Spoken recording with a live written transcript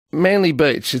Manly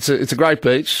Beach. It's a great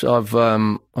beach. I've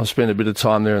spent a bit of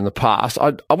time there in the past.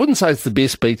 I wouldn't say it's the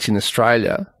best beach in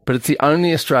Australia, but it's the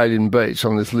only Australian beach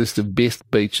on this list of best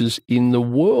beaches in the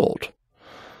world.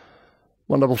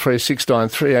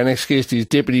 133693. Our next guest is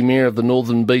Deputy Mayor of the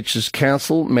Northern Beaches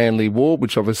Council, Manly Ward,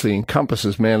 which obviously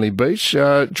encompasses Manly Beach.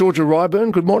 Georgia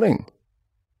Ryburn, good morning.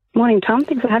 Morning, Tom.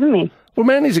 Thanks for having me. Well,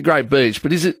 Manly's a great beach,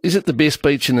 but is it the best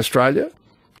beach in Australia?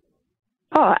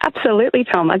 Oh, absolutely,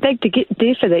 Tom. I beg to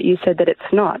differ that you said that it's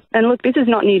not. And look, this is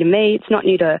not new to me. It's not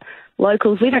new to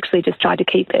locals. We've actually just tried to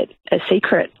keep it a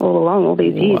secret all along, all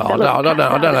these years. Well, I don't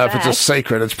know if it's a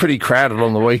secret. It's pretty crowded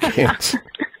on the weekends.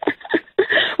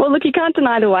 Well, look, you can't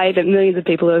deny the way that millions of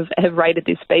people have rated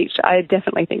this beach. I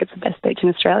definitely think it's the best beach in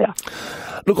Australia.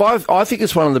 Look, I think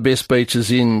it's one of the best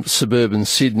beaches in suburban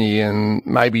Sydney and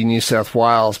maybe New South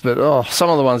Wales, but some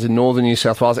of the ones in northern New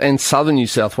South Wales and southern New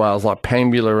South Wales, like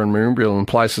Pambula and Merimbula and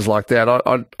places like that,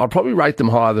 I'd probably rate them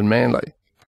higher than Manly.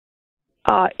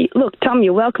 Look, Tom,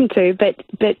 you're welcome to, but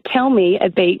tell me a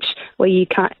beach where you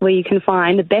can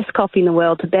find the best coffee in the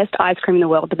world, the best ice cream in the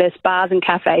world, the best bars and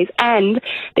cafes, and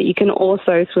that you can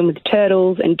also swim with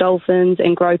turtles and dolphins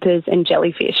and gropers and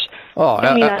jellyfish.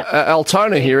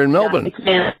 Altona here in Melbourne.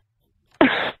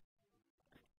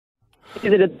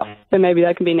 So maybe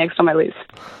that can be next on my list.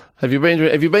 Have you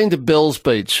been to Bells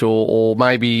Beach or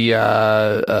maybe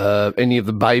any of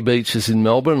the bay beaches in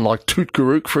Melbourne, like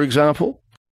Tootgarook, for example?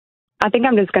 I think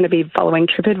I'm just going to be following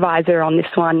TripAdvisor on this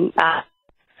one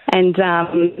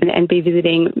and be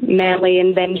visiting Manly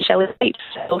and then Shelley Beach,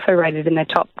 also rated in the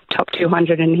top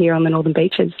 200 and here on the Northern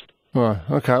Beaches. Right.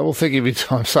 Okay. Well, thank you for your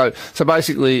time. So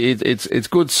basically, it's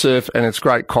good surf and it's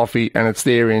great coffee and it's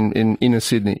there in inner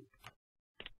Sydney.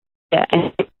 Yeah,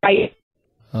 and great.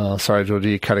 Oh, sorry, Georgia,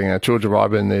 you're cutting out. Georgia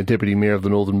Ryburn, the Deputy Mayor of the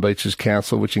Northern Beaches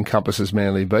Council, which encompasses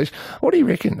Manly Beach. What do you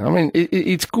reckon? I mean,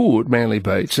 it's good, Manly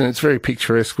Beach, and it's very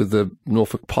picturesque with the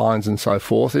Norfolk Pines and so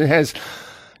forth. It has,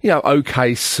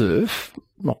 okay surf.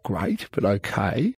 Not great, but okay.